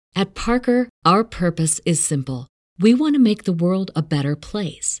At Parker, our purpose is simple. We want to make the world a better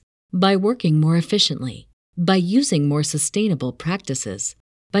place by working more efficiently, by using more sustainable practices,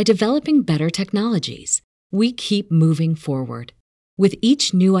 by developing better technologies. We keep moving forward. With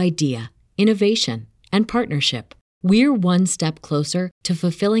each new idea, innovation, and partnership, we're one step closer to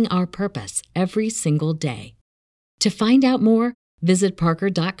fulfilling our purpose every single day. To find out more, visit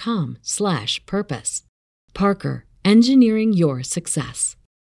parker.com/purpose. Parker, engineering your success.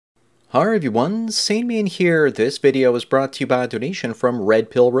 Hi everyone, Sandman here. This video was brought to you by a donation from Red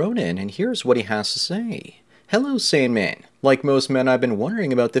Pill Ronin, and here's what he has to say. Hello Sandman. Like most men, I've been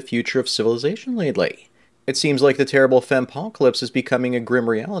wondering about the future of civilization lately. It seems like the terrible fempocalypse is becoming a grim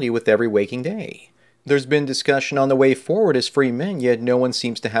reality with every waking day. There's been discussion on the way forward as free men, yet no one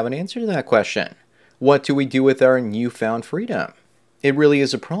seems to have an answer to that question. What do we do with our newfound freedom? It really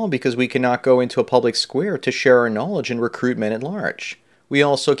is a problem because we cannot go into a public square to share our knowledge and recruit men at large. We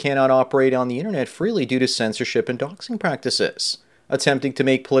also cannot operate on the internet freely due to censorship and doxing practices. Attempting to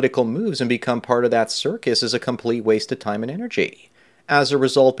make political moves and become part of that circus is a complete waste of time and energy. As a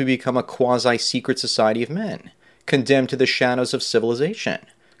result, we become a quasi-secret society of men, condemned to the shadows of civilization,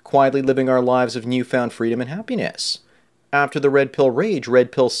 quietly living our lives of newfound freedom and happiness. After the red pill rage,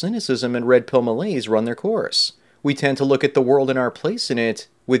 red pill cynicism, and red pill malaise run their course. We tend to look at the world and our place in it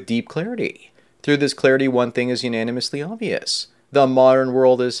with deep clarity. Through this clarity, one thing is unanimously obvious. The modern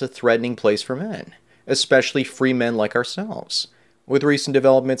world is a threatening place for men, especially free men like ourselves. With recent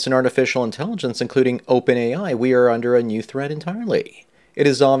developments in artificial intelligence, including OpenAI, we are under a new threat entirely. It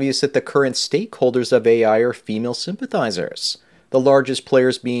is obvious that the current stakeholders of AI are female sympathizers. The largest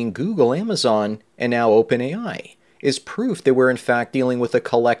players being Google, Amazon, and now OpenAI, is proof that we're in fact dealing with a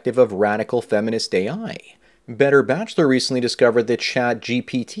collective of radical feminist AI. Better Bachelor recently discovered that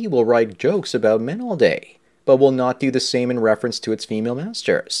ChatGPT will write jokes about men all day, but will not do the same in reference to its female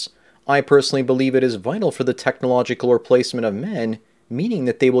masters. I personally believe it is vital for the technological replacement of men, meaning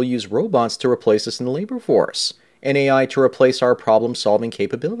that they will use robots to replace us in the labor force, and AI to replace our problem-solving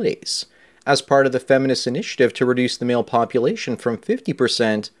capabilities. As part of the feminist initiative to reduce the male population from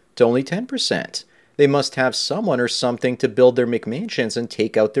 50% to only 10%, they must have someone or something to build their McMansions and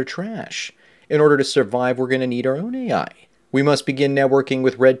take out their trash. In order to survive, we're going to need our own AI. We must begin networking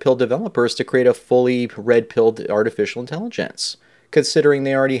with red pill developers to create a fully red-pilled artificial intelligence, considering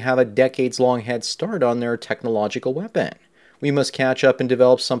they already have a decades-long head start on their technological weapon. We must catch up and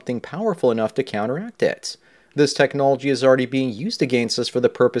develop something powerful enough to counteract it. This technology is already being used against us for the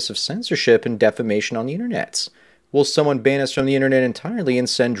purpose of censorship and defamation on the internet. Will someone ban us from the internet entirely and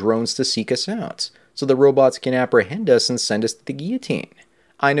send drones to seek us out, so the robots can apprehend us and send us to the guillotine?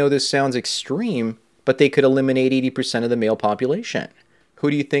 I know this sounds extreme, but they could eliminate 80% of the male population.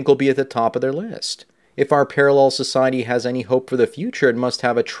 Who do you think will be at the top of their list? If our parallel society has any hope for the future, it must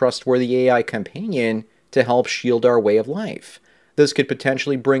have a trustworthy AI companion to help shield our way of life. This could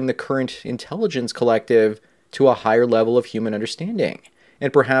potentially bring the current intelligence collective to a higher level of human understanding,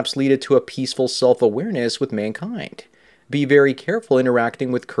 and perhaps lead it to a peaceful self-awareness with mankind. Be very careful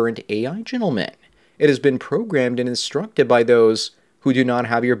interacting with current AI gentlemen. It has been programmed and instructed by those who do not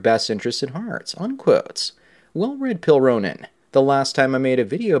have your best interests at heart, unquote. Well, Red Pill Ronin, the last time I made a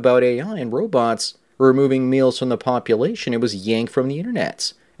video about AI and robots removing males from the population, it was yanked from the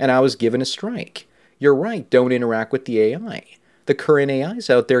internet, and I was given a strike. You're right, don't interact with the AI. The current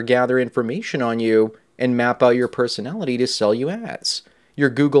AIs out there gather information on you and map out your personality to sell you ads. Your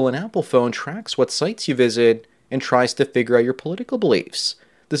Google and Apple phone tracks what sites you visit and tries to figure out your political beliefs.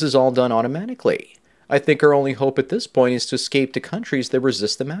 This is all done automatically. I think our only hope at this point is to escape to countries that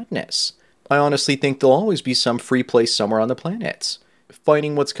resist the madness. I honestly think there'll always be some free place somewhere on the planet.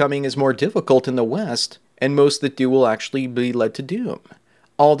 Fighting what's coming is more difficult in the West, and most that do will actually be led to doom.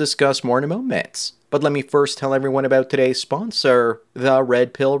 I'll discuss more in a moment, but let me first tell everyone about today's sponsor, the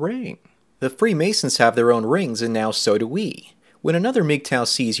Red Pill Ring. The Freemasons have their own rings, and now so do we. When another MGTOW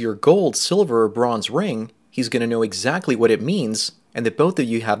sees your gold, silver, or bronze ring, he's going to know exactly what it means, and that both of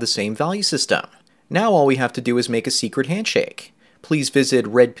you have the same value system. Now all we have to do is make a secret handshake. Please visit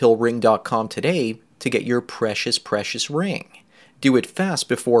redpillring.com today to get your precious, precious ring. Do it fast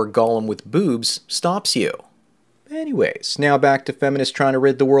before Gollum with boobs stops you. Anyways, now back to feminists trying to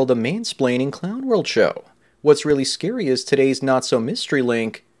rid the world of mansplaining Clown World show. What's really scary is today's not-so-mystery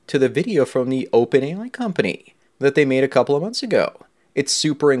link to the video from the OpenAI company that they made a couple of months ago. It's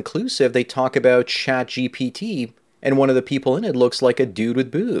super inclusive. They talk about ChatGPT, and one of the people in it looks like a dude with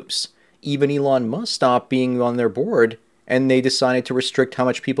boobs. Even Elon Musk stopped being on their board, and they decided to restrict how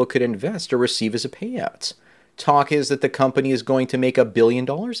much people could invest or receive as a payout. Talk is that the company is going to make $1 billion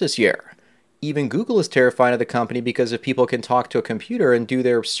this year. Even Google is terrified of the company because if people can talk to a computer and do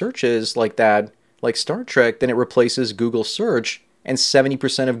their searches like that, like Star Trek, then it replaces Google search, and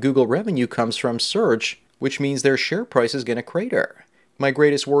 70% of Google revenue comes from search, which means their share price is going to crater. My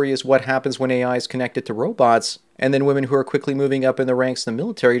greatest worry is what happens when AI is connected to robots, and then women who are quickly moving up in the ranks in the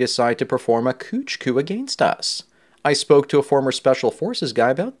military decide to perform a cooch coup against us. I spoke to a former Special Forces guy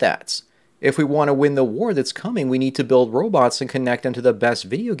about that. If we want to win the war that's coming, we need to build robots and connect them to the best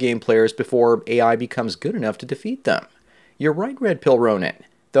video game players before AI becomes good enough to defeat them. You're right, Red Pill Ronin.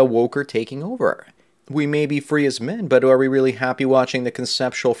 The woke are taking over. We may be free as men, but are we really happy watching the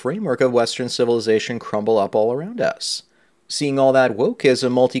conceptual framework of Western civilization crumble up all around us? Seeing all that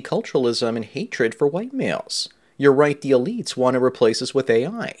wokeism, multiculturalism, and hatred for white males. You're right, the elites want to replace us with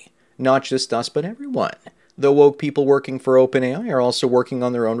AI. Not just us, but everyone. The woke people working for OpenAI are also working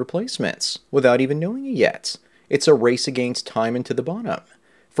on their own replacements, without even knowing it yet. It's a race against time and to the bottom.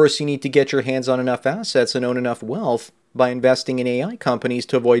 First, you need to get your hands on enough assets and own enough wealth by investing in AI companies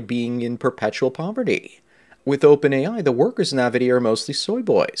to avoid being in perpetual poverty. With OpenAI, the workers in that video are mostly soy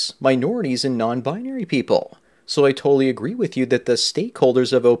boys, minorities, and non-binary people. So I totally agree with you that the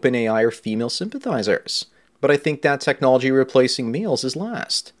stakeholders of OpenAI are female sympathizers. But I think that technology replacing males is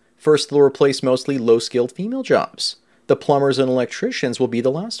last. First, they'll replace mostly low-skilled female jobs. The plumbers and electricians will be the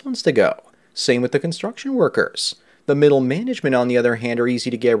last ones to go. Same with the construction workers. The middle management, on the other hand, are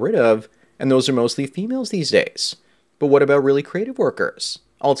easy to get rid of, and those are mostly females these days. But what about really creative workers?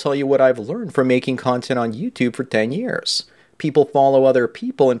 I'll tell you what I've learned from making content on YouTube for 10 years. People follow other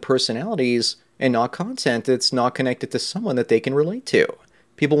people and personalities, and not content that's not connected to someone that they can relate to.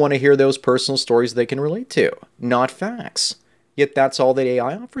 People want to hear those personal stories they can relate to, not facts. Yet that's all that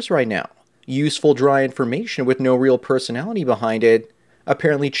AI offers right now. Useful, dry information with no real personality behind it.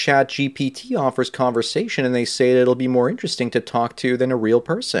 Apparently ChatGPT offers conversation and they say that it'll be more interesting to talk to than a real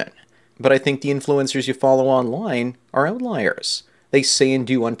person. But I think the influencers you follow online are outliers. They say and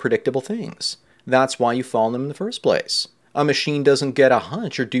do unpredictable things. That's why you follow them in the first place. A machine doesn't get a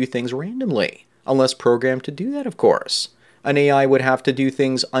hunch or do things randomly, unless programmed to do that, of course. An AI would have to do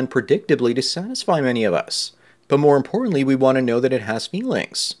things unpredictably to satisfy many of us. But more importantly, we want to know that it has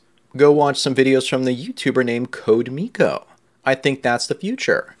feelings. Go watch some videos from the YouTuber named Code Miko. I think that's the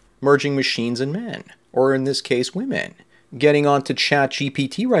future. Merging machines and men. Or in this case, women. Getting onto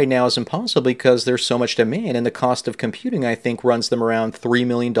ChatGPT right now is impossible because there's so much demand, and the cost of computing, I think, runs them around $3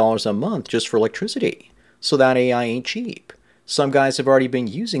 million a month just for electricity. So that AI ain't cheap. Some guys have already been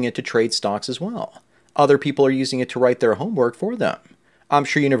using it to trade stocks as well. Other people are using it to write their homework for them. I'm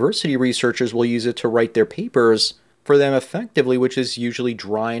sure university researchers will use it to write their papers for them effectively, which is usually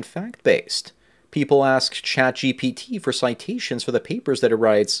dry and fact-based. People ask ChatGPT for citations for the papers that it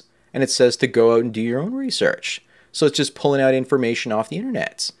writes, and it says to go out and do your own research. So it's just pulling out information off the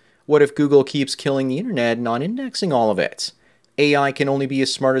internet. What if Google keeps killing the internet and not indexing all of it? AI can only be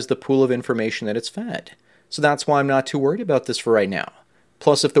as smart as the pool of information that it's fed. So that's why I'm not too worried about this for right now.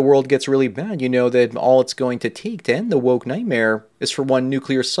 Plus, if the world gets really bad, you know that all it's going to take to end the woke nightmare is for one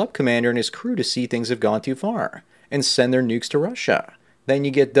nuclear subcommander and his crew to see things have gone too far and send their nukes to Russia. Then you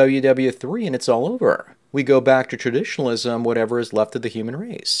get WW3 and it's all over. We go back to traditionalism, whatever is left of the human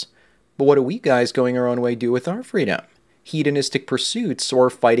race. But what do we guys going our own way do with our freedom? Hedonistic pursuits or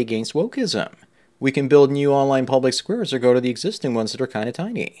fight against wokeism? We can build new online public squares or go to the existing ones that are kind of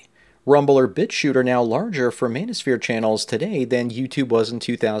tiny. Rumble or BitChute are now larger for Manosphere channels today than YouTube was in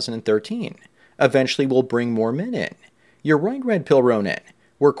 2013. Eventually we'll bring more men in. You're right, Red Pill Ronin.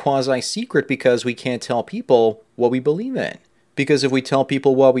 We're quasi-secret because we can't tell people what we believe in. Because if we tell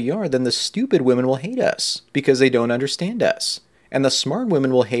people what we are, then the stupid women will hate us because they don't understand us. And the smart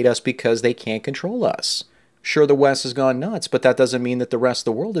women will hate us because they can't control us. Sure, the West has gone nuts, but that doesn't mean that the rest of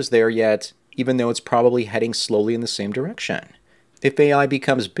the world is there yet, even though it's probably heading slowly in the same direction. If AI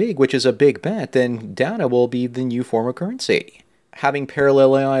becomes big, which is a big bet, then data will be the new form of currency. Having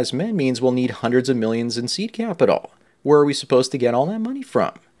parallel AI as men means we'll need hundreds of millions in seed capital. Where are we supposed to get all that money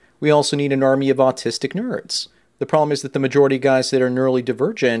from? We also need an army of autistic nerds. The problem is that the majority of guys that are neurally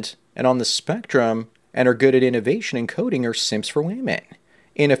divergent and on the spectrum and are good at innovation and coding are simps for women.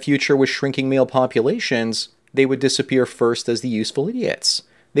 In a future with shrinking male populations, they would disappear first as the useful idiots.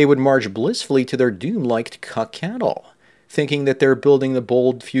 They would march blissfully to their doom like cuck cattle, thinking that they're building the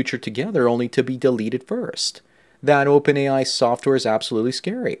bold future together only to be deleted first. That OpenAI software is absolutely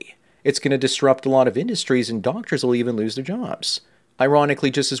scary. It's going to disrupt a lot of industries and doctors will even lose their jobs. Ironically,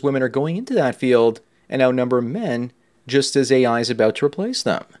 just as women are going into that field and outnumber men, just as AI is about to replace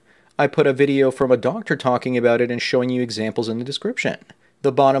them. I put a video from a doctor talking about it and showing you examples in the description.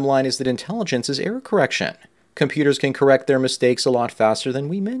 The bottom line is that intelligence is error correction. Computers can correct their mistakes a lot faster than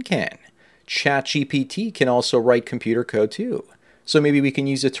we men can. ChatGPT can also write computer code too. So maybe we can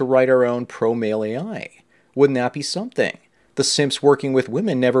use it to write our own pro-male AI. Wouldn't that be something? The simps working with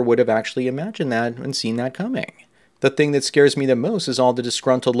women never would have actually imagined that and seen that coming. The thing that scares me the most is all the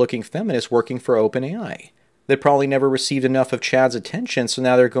disgruntled-looking feminists working for OpenAI. They probably never received enough of Chad's attention, so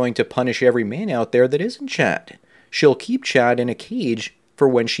now they're going to punish every man out there that isn't Chad. She'll keep Chad in a cage for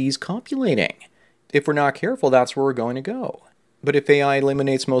when she's copulating. If we're not careful, that's where we're going to go. But if AI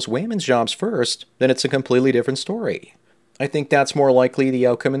eliminates most women's jobs first, then it's a completely different story. I think that's more likely the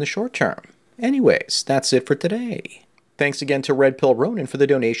outcome in the short term. Anyways, that's it for today. Thanks again to Red Pill Ronin for the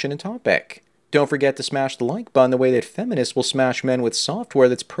donation and topic. Don't forget to smash the like button the way that feminists will smash men with software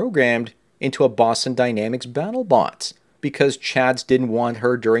that's programmed into a Boston Dynamics battle bot because Chads didn't want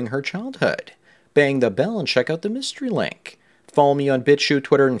her during her childhood. Bang the bell and check out the mystery link. Follow me on BitChute,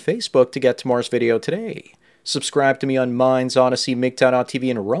 Twitter, and Facebook to get tomorrow's video today. Subscribe to me on Minds, Odyssey, MGTOW.tv,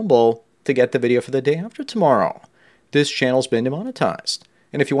 and Rumble to get the video for the day after tomorrow. This channel's been demonetized.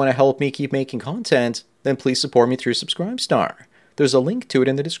 And if you want to help me keep making content, then please support me through Subscribestar. There's a link to it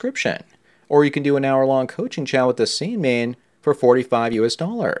in the description. Or you can do an hour-long coaching chat with the Sandman for $45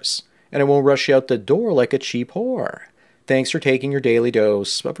 US. And it won't rush you out the door like a cheap whore. Thanks for taking your daily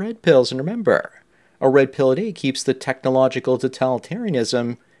dose of red pills, and remember, a red pill a day keeps the technological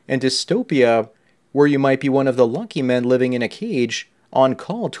totalitarianism and dystopia where you might be one of the lucky men living in a cage on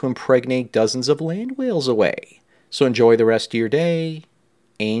call to impregnate dozens of land whales away. So enjoy the rest of your day,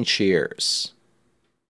 and cheers.